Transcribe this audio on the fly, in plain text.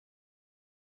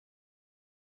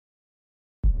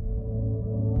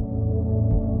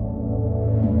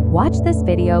Watch this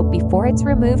video before it's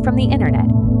removed from the internet.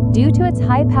 Due to its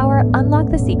high power, unlock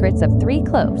the secrets of 3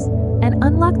 cloves and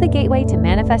unlock the gateway to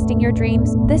manifesting your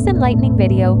dreams. This enlightening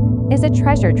video is a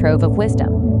treasure trove of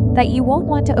wisdom that you won't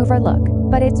want to overlook,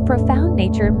 but its profound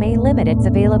nature may limit its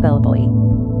availability.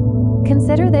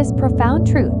 Consider this profound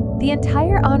truth. The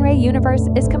entire enre universe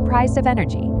is comprised of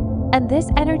energy, and this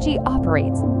energy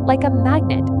operates like a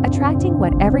magnet, attracting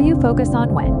whatever you focus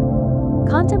on. When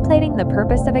contemplating the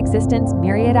purpose of existence,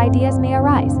 myriad ideas may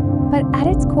arise, but at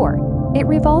its core, it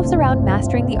revolves around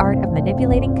mastering the art of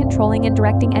manipulating, controlling, and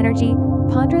directing energy.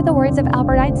 Ponder the words of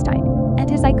Albert Einstein and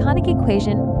his iconic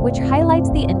equation, which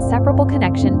highlights the inseparable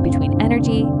connection between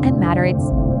energy and matter.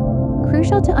 It's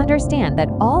crucial to understand that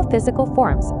all physical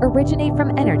forms originate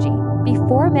from energy.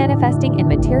 Before manifesting in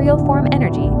material form,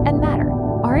 energy and matter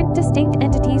aren't distinct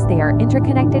entities, they are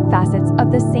interconnected facets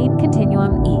of the same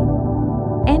continuum,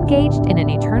 engaged in an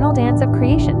eternal dance of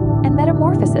creation and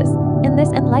metamorphosis. In this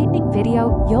enlightening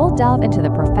video, you'll delve into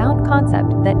the profound concept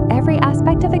that every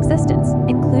aspect of existence,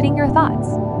 including your thoughts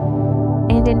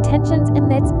and intentions,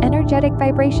 emits energetic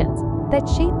vibrations that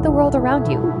shape the world around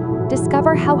you.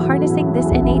 Discover how harnessing this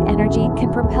innate energy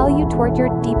can propel you toward your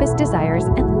deepest desires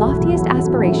and loftiest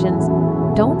aspirations.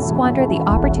 Don't squander the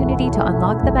opportunity to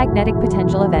unlock the magnetic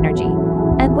potential of energy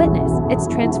and witness its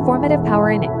transformative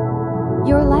power in it.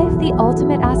 Your life. The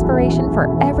ultimate aspiration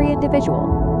for every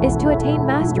individual is to attain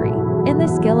mastery in the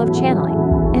skill of channeling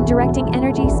and directing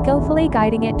energy, skillfully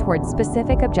guiding it towards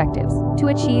specific objectives to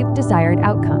achieve desired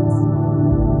outcomes.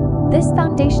 This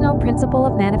foundational principle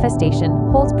of manifestation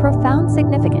holds profound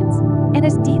significance and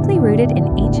is deeply rooted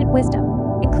in ancient wisdom,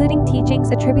 including teachings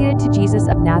attributed to Jesus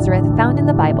of Nazareth found in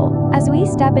the Bible. As we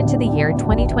step into the year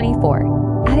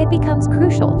 2024, it becomes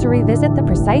crucial to revisit the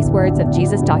precise words of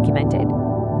Jesus documented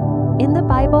in the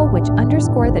Bible, which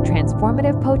underscore the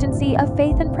transformative potency of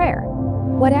faith and prayer.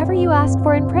 Whatever you ask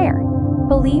for in prayer,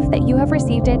 believe that you have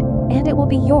received it and it will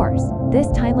be yours. This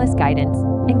timeless guidance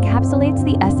encapsulates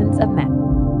the essence of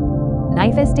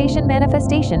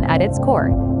manifestation. At its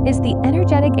core is the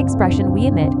energetic expression we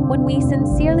emit when we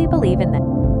sincerely believe in the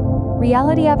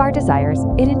reality of our desires.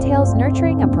 It entails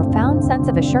nurturing a profound sense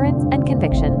of assurance and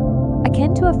conviction,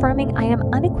 akin to affirming, "I am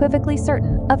unequivocally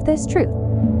certain of this truth."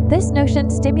 This notion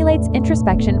stimulates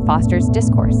introspection, fosters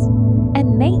discourse,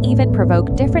 and may even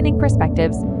provoke differing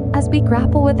perspectives as we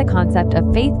grapple with the concept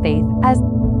of faith. Faith, as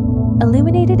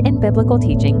illuminated in biblical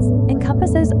teachings,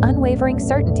 encompasses unwavering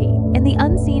certainty in the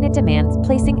unseen. It demands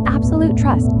placing absolute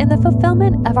trust in the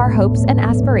fulfillment of our hopes and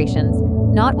aspirations,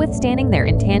 notwithstanding their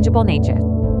intangible nature.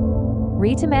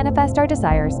 To manifest our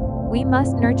desires, we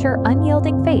must nurture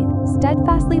unyielding faith,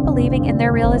 steadfastly believing in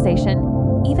their realization,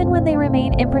 even when they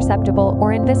remain imperceptible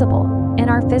or invisible. In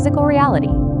our physical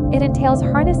reality, it entails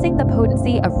harnessing the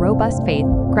potency of robust faith,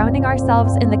 grounding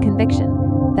ourselves in the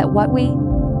conviction that what we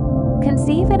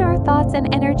conceive in our thoughts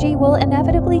and energy will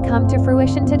inevitably come to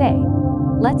fruition. Today,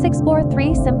 let's explore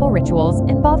 3 simple rituals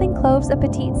involving cloves, a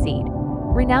petite seed,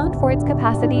 renowned for its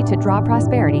capacity to draw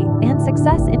prosperity and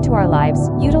success into our lives.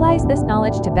 Utilize this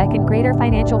knowledge to beckon greater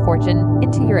financial fortune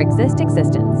into your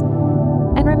existence.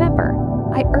 And remember,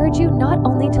 I urge you not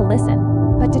only to listen,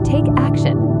 but to take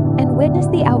action and witness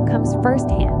the outcomes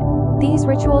firsthand. These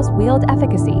rituals wield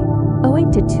efficacy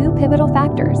owing to 2 pivotal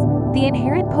factors: the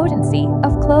inherent potency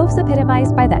of cloves,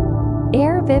 epitomized by that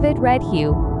vivid red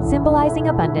hue, symbolizing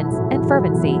abundance and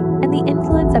fervency, and the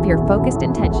influence of your focused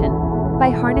intention.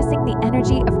 By harnessing the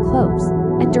energy of cloves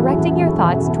and directing your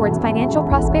thoughts towards financial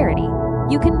prosperity,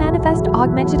 you can manifest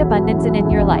augmented abundance in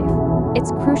your life.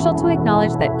 It's crucial to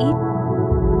acknowledge that each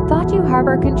thought you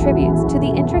harbor contributes to the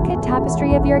intricate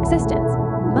tapestry of your existence.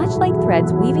 Much like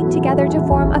threads weaving together to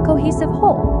form a cohesive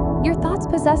whole, your thoughts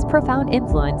possess profound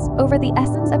influence over the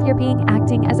essence of your being,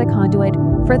 acting as a conduit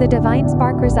for the divine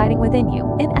spark residing within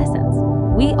you. In essence,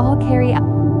 we all carry a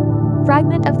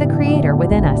fragment of the Creator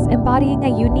within us, embodying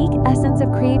a unique essence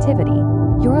of creativity.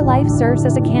 Your life serves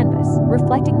as a canvas,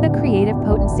 reflecting the creative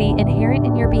potency inherent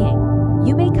in your being.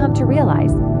 You may come to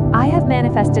realize, "I have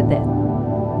manifested this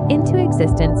into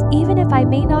existence, even if I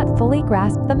may not fully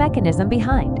grasp the mechanism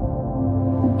behind it."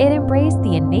 Embrace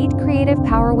the innate creative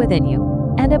power within you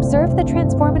and observe the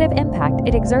transformative impact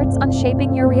it exerts on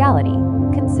shaping your reality.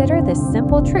 Consider this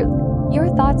simple truth: your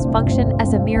thoughts function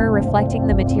as a mirror reflecting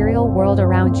the material world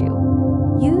around you.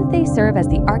 They serve as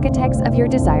the architects of your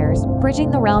desires, bridging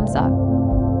the realms of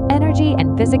energy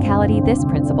and physicality. This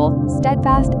principle,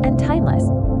 steadfast and timeless,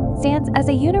 stands as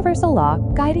a universal law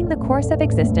guiding the course of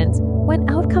existence when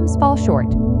outcomes fall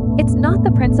short. It's not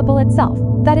the principle itself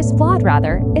that is flawed,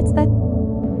 rather, it's the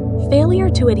failure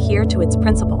to adhere to its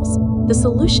principles. The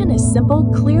solution is simple: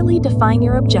 clearly define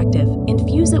your objective,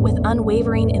 infuse it with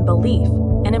unwavering in belief,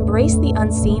 and embrace the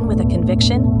unseen with a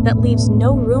conviction that leaves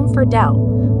no room for doubt.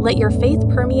 Let your faith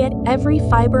permeate every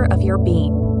fiber of your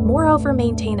being. Moreover,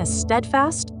 maintain a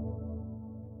steadfast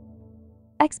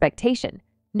expectation,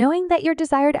 knowing that your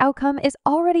desired outcome is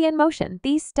already in motion.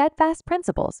 These steadfast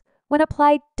principles, when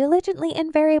applied diligently,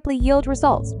 invariably yield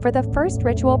results. For the first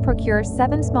ritual, procure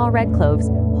 7 small red cloves,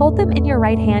 hold them in your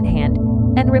right hand,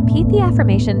 and repeat the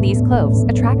affirmation: these cloves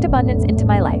attract abundance into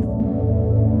my life.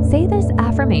 Say this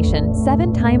affirmation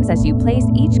 7 times as you place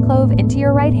each clove into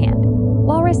your right hand.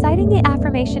 While reciting the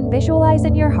affirmation, visualize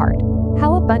in your heart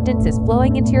how abundance is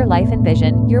flowing into your life.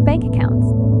 Envision your bank accounts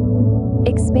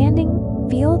expanding.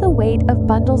 Feel the weight of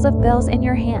bundles of bills in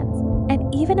your hands,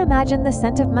 and even imagine the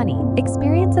scent of money.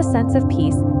 Experience a sense of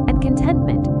peace and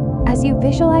contentment as you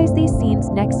visualize these scenes.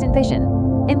 Next, envision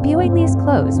imbuing these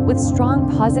cloves with strong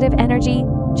positive energy.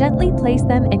 Gently place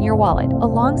them in your wallet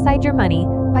alongside your money.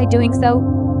 By doing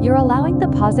so, you're allowing the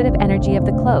positive energy of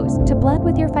the cloves to blend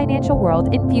with your financial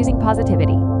world, infusing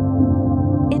positivity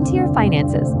into your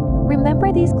finances.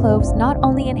 Remember, these cloves not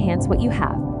only enhance what you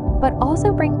have, but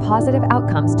also bring positive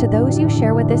outcomes to those you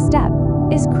share with. This step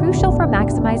is crucial for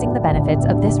maximizing the benefits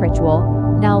of this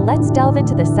ritual. Now let's delve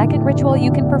into the second ritual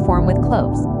you can perform with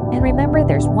cloves. And remember,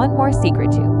 there's one more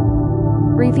secret to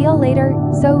reveal later,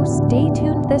 so stay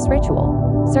tuned. This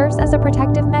ritual serves as a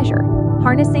protective measure,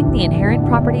 harnessing the inherent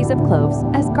properties of cloves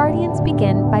as guardians.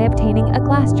 Begin by obtaining a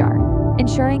glass jar,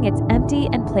 ensuring it's empty,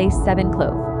 and place 7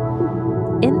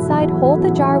 cloves inside. Hold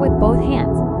the jar with both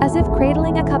hands as if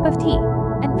cradling a cup of tea,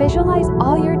 and visualize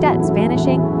all your debts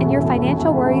vanishing and your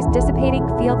financial worries dissipating.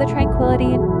 Feel the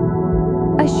tranquility and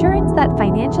assurance that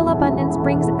financial abundance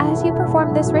brings as you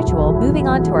perform this ritual. Moving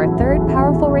on to our third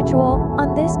powerful ritual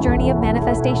on this journey of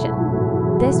manifestation.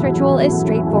 This ritual is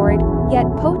straightforward yet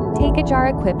potent. Take a jar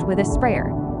equipped with a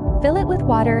sprayer, fill it with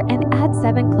water, and add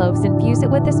 7 cloves. Infuse it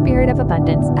with the spirit of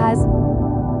abundance as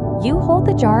you hold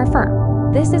the jar.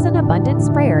 Affirm, this is an abundant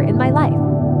sprayer in my life.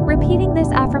 Repeating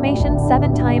this affirmation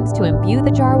 7 times to imbue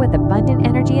the jar with abundant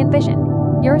energy. Envision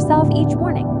yourself each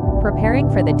morning preparing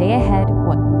for the day ahead.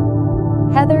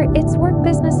 Whether it's work,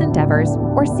 business endeavors,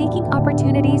 or seeking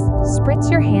opportunities,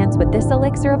 spritz your hands with this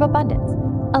elixir of abundance,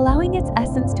 allowing its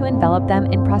essence to envelop them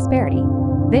in prosperity.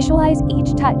 Visualize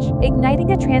each touch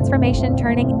igniting a transformation,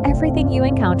 turning everything you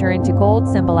encounter into gold,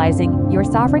 symbolizing your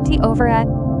sovereignty over a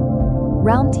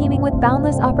realm teeming with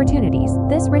boundless opportunities.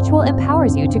 This ritual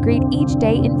empowers you to greet each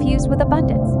day infused with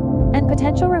abundance and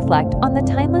potential. Reflect on the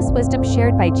timeless wisdom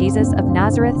shared by Jesus of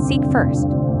Nazareth: seek first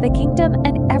the kingdom,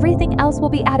 and everything else will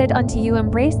be added unto you.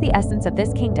 Embrace the essence of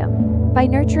this kingdom by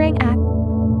nurturing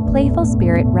a playful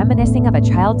spirit reminiscing of a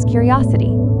child's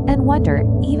curiosity and wonder.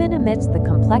 Even amidst the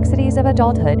complexities of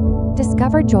adulthood,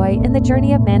 discover joy in the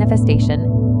journey of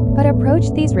manifestation. But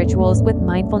approach these rituals with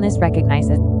mindfulness,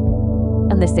 recognizes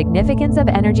and the significance of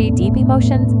energy, deep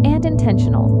emotions, and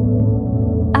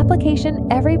intentional application.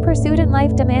 Every pursuit in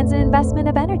life demands an investment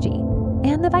of energy,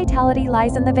 and the vitality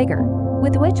lies in the vigor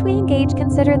with which we engage.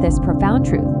 Consider this profound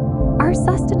truth: our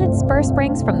sustenance first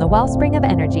springs from the wellspring of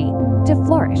energy. To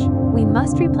flourish, we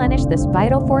must replenish this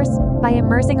vital force by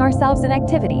immersing ourselves in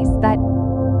activities that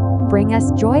bring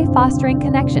us joy, fostering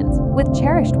connections with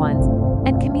cherished ones,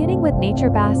 and communing with nature.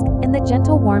 Bask in the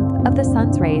gentle warmth of the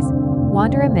sun's rays,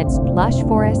 wander amidst lush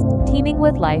forests teeming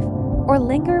with life, or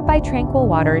linger by tranquil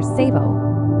waters. Savour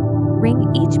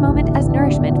each moment as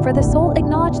nourishment for the soul.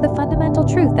 Acknowledge the fundamental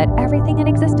truth that everything in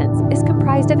existence is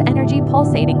comprised of energy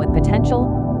pulsating with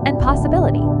potential and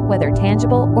possibility, whether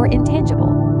tangible or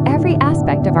intangible. Every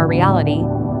aspect of our reality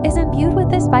is imbued with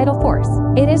this vital force.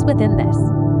 It is within this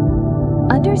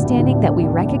understanding that we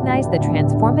recognize the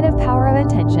transformative power of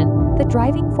intention, the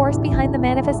driving force behind the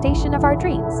manifestation of our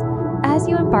dreams. As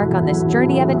you embark on this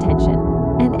journey of intention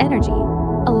and energy,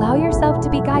 allow yourself to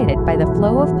be guided by the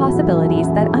flow of possibilities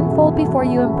that unfold before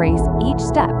you. Embrace each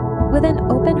step with an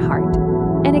open heart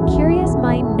and a curious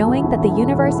mind, knowing that the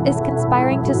universe is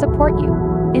conspiring to support you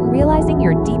in realizing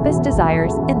your deepest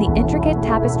desires. In the intricate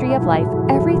tapestry of life,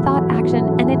 every thought, action,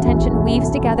 and intention weaves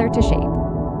together to shape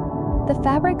the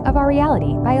fabric of our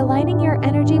reality. By aligning your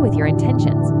energy with your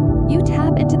intentions, you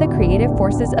tap into the creative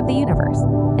forces of the universe,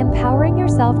 empowering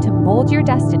yourself to mold your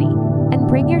destiny and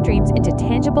bring your dreams into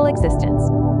tangible existence.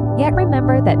 Yet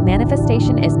remember that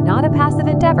manifestation is not a passive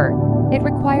endeavor. It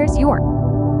requires your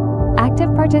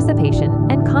active participation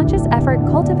and conscious effort.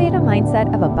 Cultivate a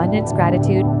mindset of abundance,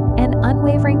 gratitude, and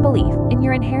unwavering belief in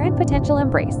your inherent potential.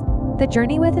 Embrace the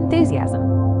journey with enthusiasm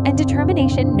and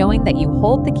determination, knowing that you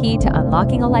hold the key to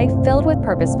unlocking a life filled with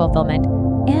purpose, fulfillment,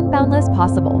 and boundless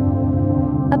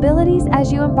abilities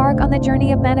as you embark on the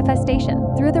journey of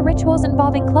manifestation through the rituals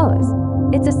involving cloves.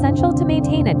 It's essential to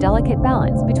maintain a delicate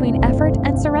balance between effort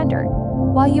and surrender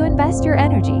while you invest your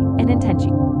energy and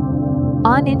intention.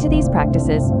 On into these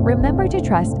practices, remember to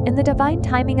trust in the divine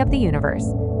timing of the universe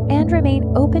and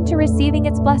remain open to receiving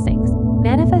its blessings.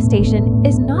 Manifestation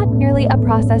is not merely a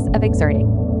process of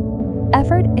exerting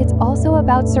effort, it's also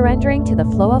about surrendering to the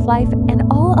flow of life and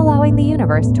allowing the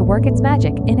universe to work its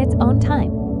magic in its own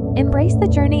time. Embrace the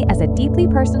journey as a deeply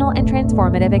personal and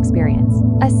transformative experience,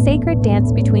 a sacred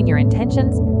dance between your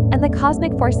intentions and the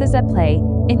cosmic forces at play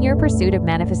in your pursuit of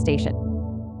manifestation.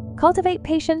 Cultivate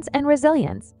patience and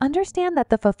resilience. Understand that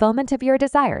the fulfillment of your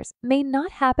desires may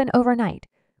not happen overnight,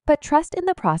 but trust in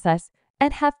the process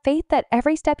and have faith that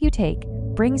every step you take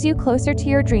brings you closer to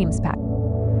your dreams path.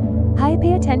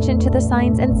 Pay attention to the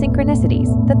signs and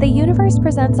synchronicities that the universe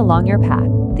presents along your path.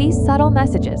 These subtle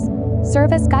messages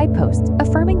serve as guideposts,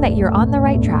 affirming that you're on the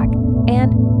right track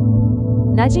and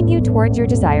nudging you towards your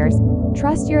desires.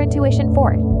 Trust your intuition,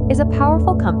 for it is a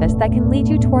powerful compass that can lead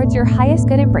you towards your highest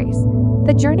good. Embrace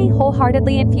the journey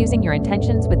wholeheartedly, infusing your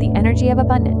intentions with the energy of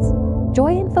abundance,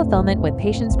 joy and fulfillment with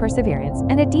patience, perseverance,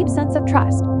 and a deep sense of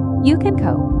trust. You can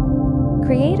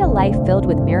create a life filled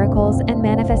with miracles and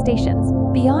manifestations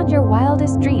beyond your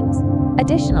wildest dreams.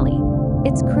 Additionally,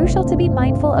 it's crucial to be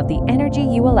mindful of the energy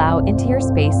you allow into your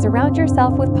space. Surround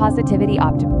yourself with positivity,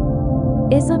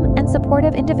 optimism, and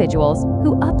supportive individuals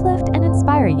who uplift and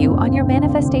inspire you on your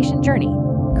manifestation journey.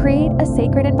 Create a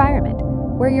sacred environment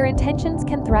where your intentions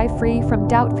can thrive, free from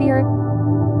doubt, fear,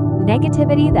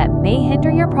 negativity that may hinder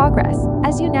your progress.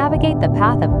 As you navigate the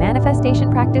path of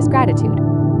manifestation, practice gratitude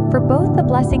for both the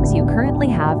blessings you currently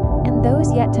have and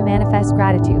those yet to manifest.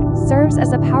 Gratitude serves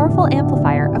as a powerful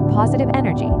amplifier of positive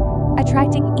energy,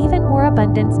 attracting even more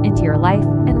abundance into your life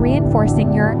and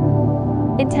reinforcing your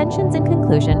intentions. In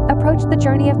conclusion, approach the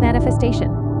journey of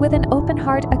manifestation with an open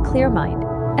heart, a clear mind,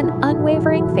 an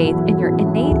unwavering faith in your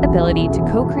innate ability to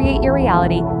co-create your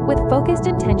reality with focused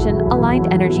intention, aligned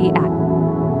energy,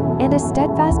 and a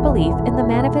steadfast belief in the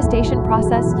manifestation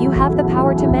process. You have the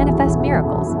power to manifest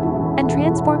miracles and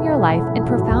transform your life in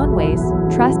profound ways.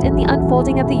 Trust in the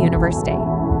unfolding of the universe. Stay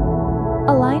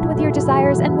aligned with your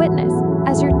desires and witness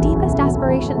as your deepest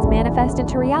aspirations manifest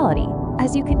into reality.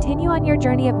 As you continue on your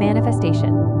journey of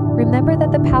manifestation, remember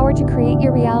that the power to create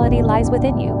your reality lies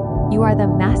within you. You are the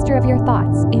master of your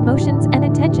thoughts, emotions, and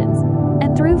intentions,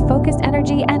 and through focused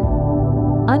energy and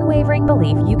unwavering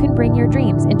belief, you can bring your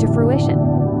dreams into fruition.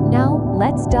 Now,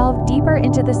 let's delve deeper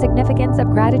into the significance of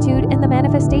gratitude in the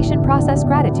manifestation process.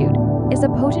 Gratitude is a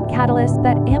potent catalyst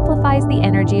that amplifies the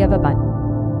energy of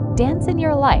abundance in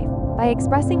your life. By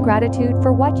expressing gratitude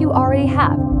for what you already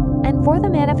have and for the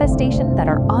manifestation that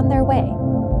are on their way,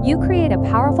 you create a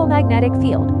powerful magnetic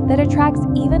field that attracts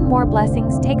even more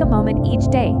blessings. Take a moment each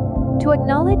day to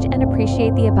acknowledge and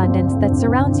appreciate the abundance that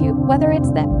surrounds you, whether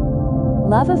it's the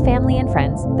love of family and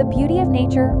friends, the beauty of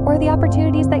nature, or the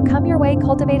opportunities that come your way.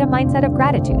 Cultivate a mindset of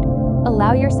gratitude.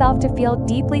 Allow yourself to feel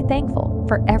deeply thankful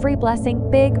for every blessing,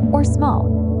 big or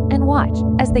small, and watch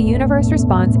as the universe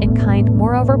responds in kind.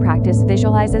 Moreover, practice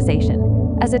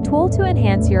visualization as a tool to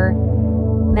enhance your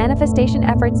manifestation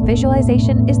efforts.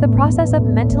 Visualization is the process of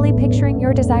mentally picturing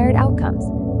your desired outcomes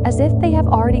as if they have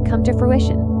already come to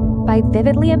fruition. By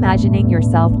vividly imagining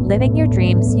yourself living your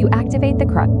dreams, you activate the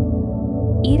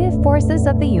creative forces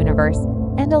of the universe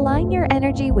and align your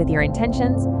energy with your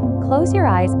intentions. Close your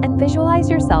eyes and visualize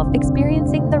yourself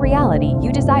experiencing the reality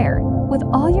you desire. With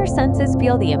all your senses,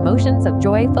 feel the emotions of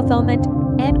joy, fulfillment,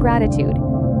 and gratitude,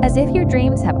 as if your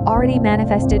dreams have already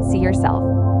manifested. See yourself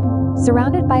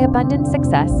surrounded by abundant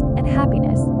success and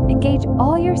happiness. Engage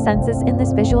all your senses in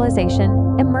this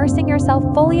visualization, immersing yourself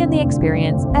fully in the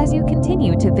experience as you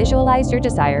continue to visualize your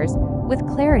desires with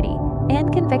clarity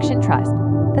and conviction. Trust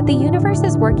that the universe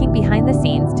is working behind the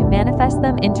scenes to manifest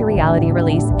them into reality.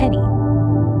 Release any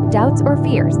doubts or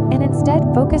fears and instead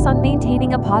focus on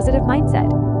maintaining a positive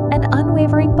mindset and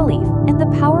unwavering belief in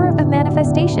the power of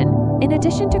manifestation. In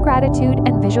addition to gratitude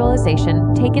and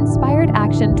visualization, take inspired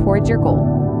action towards your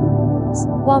goal.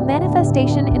 While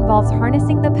manifestation involves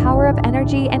harnessing the power of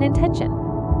energy and intention,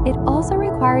 it also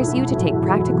requires you to take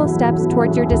practical steps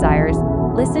towards your desires.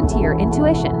 Listen to your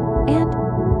intuition and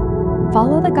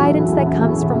follow the guidance that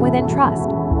comes from within. Trust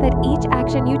that each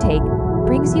action you take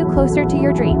brings you closer to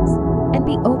your dreams, and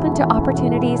be open to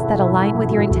opportunities that align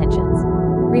with your intentions.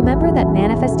 Remember that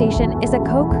manifestation is a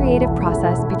co-creative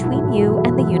process between you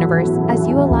and the universe. As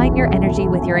you align your energy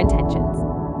with your intentions,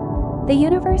 the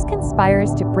universe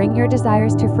conspires to bring your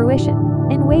desires to fruition.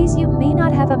 in ways you may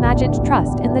not have imagined.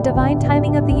 Trust in the divine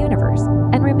timing of the universe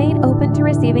and remain open to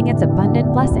receiving its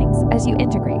abundant blessings as you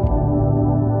integrate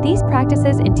these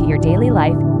practices into your daily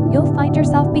life. You'll find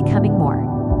yourself becoming more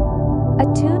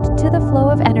attuned to the flow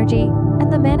of energy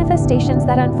and the manifestations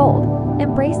that unfold.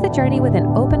 Embrace the journey with an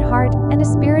open heart and a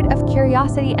spirit of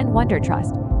curiosity and wonder.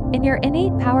 Trust in your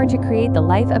innate power to create the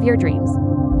life of your dreams,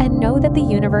 and know that the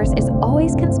universe is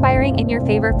always conspiring in your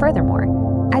favor.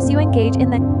 Furthermore, as you engage in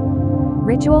the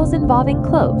rituals involving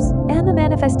cloves and the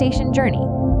manifestation journey,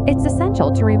 it's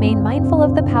essential to remain mindful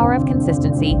of the power of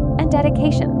consistency and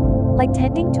dedication, like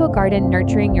tending to a garden.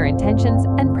 Nurturing your intentions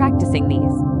and practicing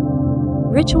these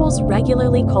Rituals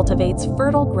regularly cultivates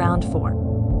fertile ground for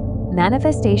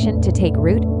manifestation to take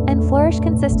root and flourish.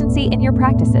 Consistency in your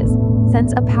practices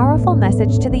sends a powerful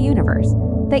message to the universe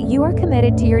that you are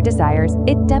committed to your desires.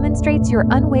 It demonstrates your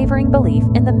unwavering belief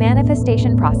in the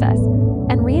manifestation process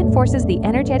and reinforces the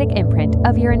energetic imprint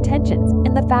of your intentions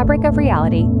in the fabric of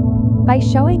reality. By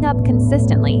showing up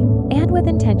consistently and with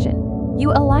intention,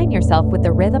 you align yourself with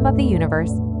the rhythm of the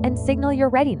universe and signal your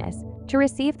readiness to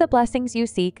receive the blessings you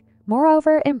seek.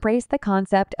 Moreover, embrace the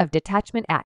concept of detachment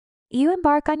as you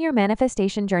embark on your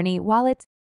manifestation journey. While it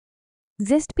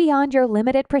exists beyond your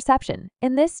limited perception,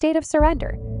 in this state of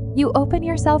surrender, you open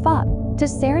yourself up to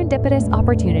serendipitous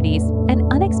opportunities and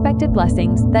unexpected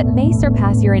blessings that may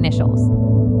surpass your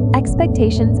initial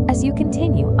expectations. As you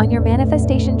continue on your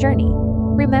manifestation journey,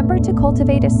 remember to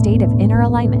cultivate a state of inner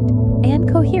alignment and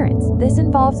coherence. This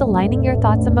involves aligning your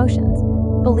thoughts, emotions,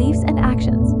 beliefs, and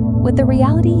actions with the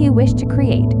reality you wish to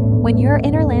create. When your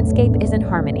inner landscape is in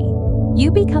harmony, you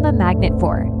become a magnet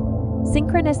for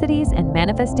synchronicities and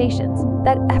manifestations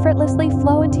that effortlessly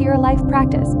flow into your life.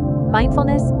 Practice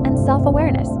mindfulness and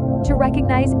self-awareness to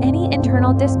recognize any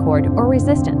internal discord or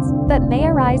resistance that may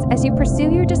arise as you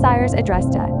pursue your desires. Address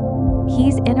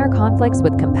ease inner conflicts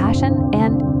with compassion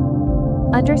and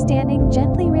understanding,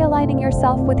 gently realigning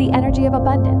yourself with the energy of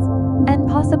abundance and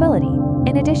possibility.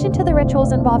 In addition to the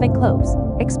rituals involving cloves,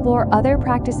 explore other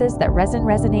practices that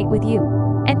resonate with you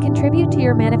and contribute to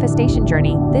your manifestation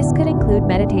journey. This could include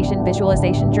meditation,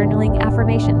 visualization, journaling,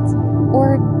 affirmations,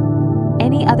 or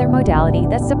any other modality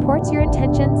that supports your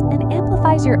intentions and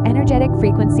amplifies your energetic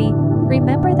frequency.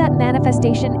 Remember that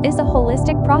manifestation is a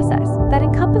holistic process that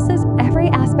encompasses every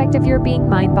aspect of your being,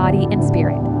 mind, body, and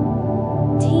spirit.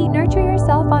 Nurture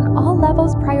yourself on all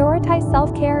levels, prioritize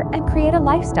self-care, and create a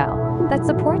lifestyle that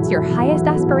supports your highest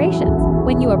aspirations.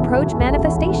 When you approach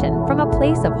manifestation from a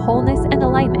place of wholeness and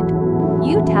alignment,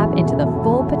 you tap into the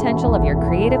full potential of your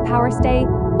creative power. Stay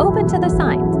open to the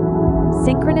signs,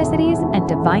 synchronicities, and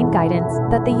divine guidance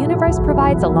that the universe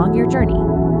provides along your journey.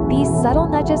 These subtle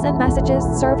nudges and messages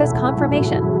serve as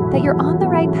confirmation that you're on the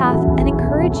right path and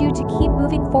encourage you to keep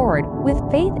moving forward with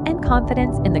faith and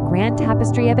confidence in the grand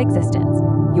tapestry of existence.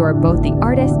 You're both the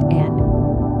artist and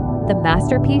the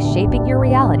masterpiece shaping your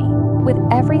reality. With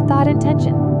every thought,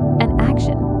 intention, and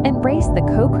action, embrace the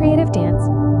co-creative dance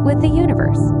with the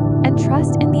universe and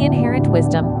trust in the inherent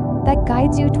wisdom that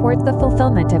guides you towards the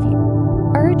fulfillment of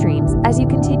your dreams. As you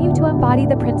continue to embody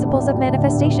the principles of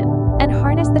manifestation and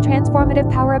harness the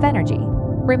transformative power of energy,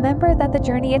 remember that the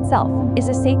journey itself is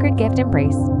a sacred gift.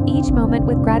 Embrace each moment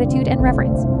with gratitude and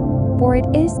reverence, for it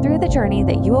is through the journey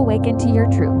that you awaken to your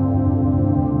true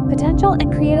potential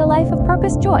and create a life of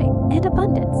purpose, joy, and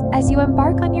abundance. As you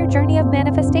embark on your journey of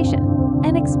manifestation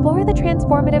and explore the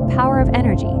transformative power of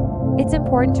energy, it's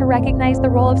important to recognize the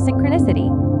role of synchronicity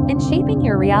in shaping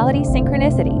your reality.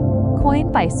 Synchronicity,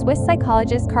 coined by Swiss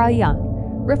psychologist Carl Jung,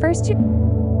 refers to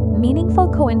meaningful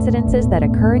coincidences that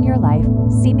occur in your life,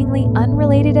 seemingly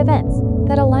unrelated events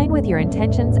that align with your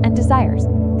intentions and desires.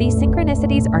 These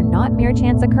synchronicities are not mere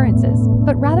chance occurrences,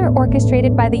 but rather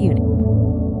orchestrated by the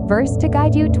universe to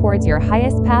guide you towards your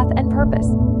highest path and purpose.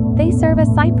 They serve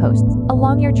as signposts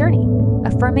along your journey,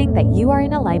 affirming that you are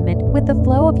in alignment with the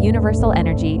flow of universal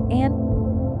energy and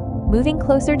moving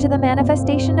closer to the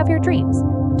manifestation of your dreams.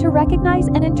 To recognize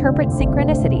and interpret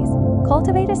synchronicities,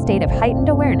 cultivate a state of heightened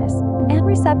awareness and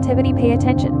receptivity. Pay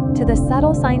attention to the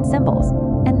subtle signs, symbols,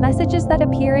 and messages that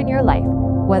appear in your life,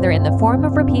 whether in the form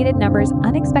of repeated numbers,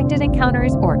 unexpected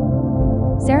encounters, or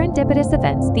serendipitous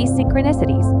events. These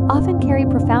synchronicities often carry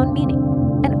profound meaning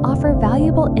and offer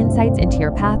valuable insights into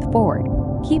your path forward.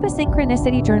 Keep a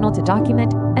synchronicity journal to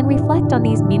document and reflect on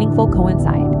these meaningful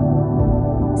coincide.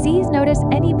 Notice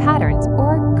any patterns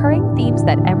or recurring themes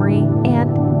that enre,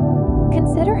 and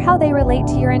consider how they relate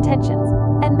to your intentions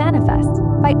and manifest.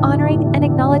 By honoring and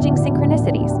acknowledging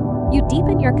synchronicities, you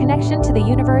deepen your connection to the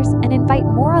universe and invite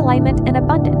more alignment and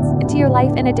abundance into your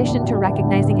life. In addition to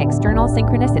recognizing external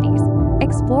synchronicities,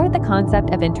 explore the concept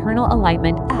of internal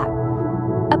alignment.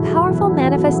 A powerful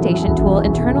manifestation tool,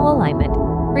 internal alignment,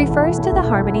 refers to the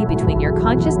harmony between your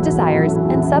conscious desires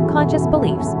and subconscious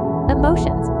beliefs,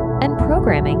 emotions, and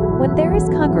programming when there is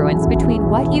congruence between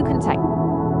what you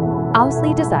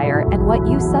consciously desire and what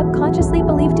you subconsciously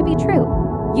believe to be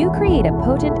true. You create a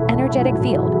potent energetic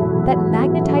field that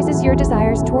magnetizes your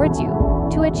desires towards you.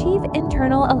 To achieve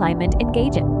internal alignment,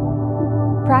 engage in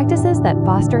practices that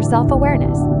foster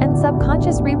self-awareness and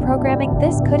subconscious reprogramming.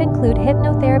 This could include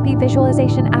hypnotherapy,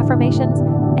 visualization, affirmations,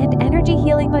 and energy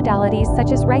healing modalities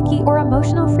such as Reiki or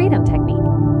emotional freedom technique,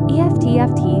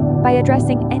 EFT. By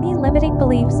addressing any limiting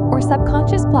beliefs or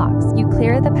subconscious blocks, you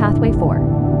clear the pathway for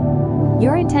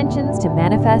your intentions to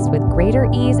manifest with greater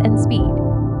ease and speed.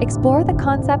 Explore the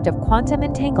concept of quantum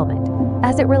entanglement.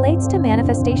 As it relates to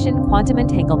manifestation, quantum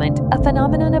entanglement, a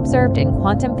phenomenon observed in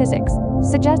quantum physics,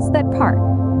 suggests that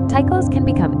particles can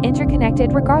become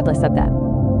interconnected regardless of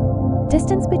the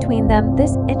distance between them.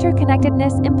 This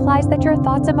interconnectedness implies that your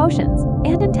thoughts, emotions,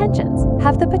 and intentions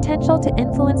have the potential to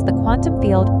influence the quantum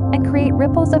field and create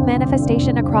ripples of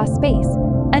manifestation across space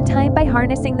and time. By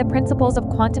harnessing the principles of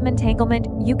quantum entanglement,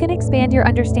 you can expand your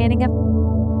understanding of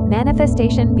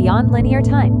manifestation beyond linear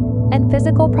time and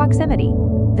physical proximity.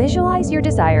 Visualize your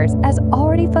desires as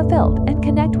already fulfilled and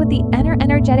connect with the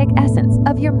energetic essence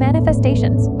of your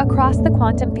manifestations across the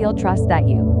quantum field. Trust that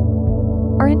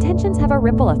our intentions have a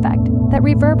ripple effect that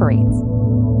reverberates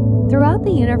throughout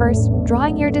the universe,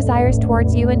 drawing your desires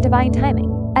towards you in divine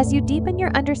timing. As you deepen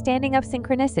your understanding of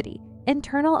synchronicity,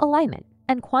 internal alignment,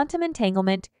 and quantum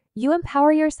entanglement, you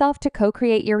empower yourself to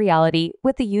co-create your reality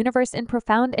with the universe in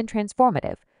profound and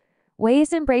transformative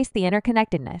ways. Embrace the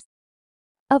interconnectedness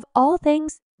of all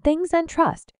things, and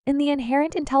trust in the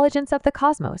inherent intelligence of the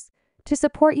cosmos to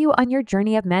support you on your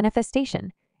journey of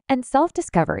manifestation and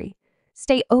self-discovery.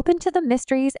 Stay open to the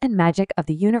mysteries and magic of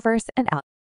the universe and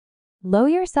allow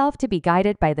yourself to be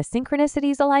guided by the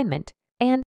synchronicities, alignment,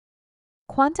 and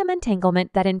quantum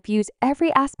entanglement that infuse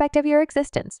every aspect of your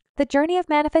existence. The journey of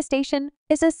manifestation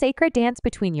is a sacred dance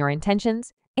between your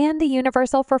intentions and the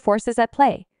universal forces at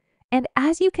play. And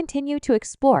as you continue to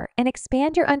explore and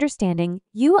expand your understanding,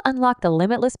 you unlock the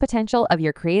limitless potential of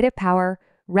your creative power,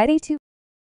 ready to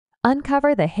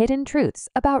uncover the hidden truths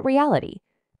about reality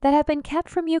that have been kept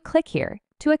from you. Click here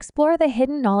to explore the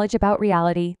hidden knowledge about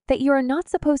reality that you are not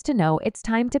supposed to know. It's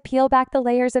time to peel back the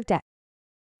layers of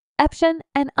deception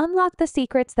and unlock the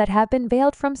secrets that have been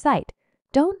veiled from sight.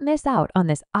 Don't miss out on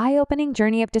this eye-opening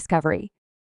journey of discovery.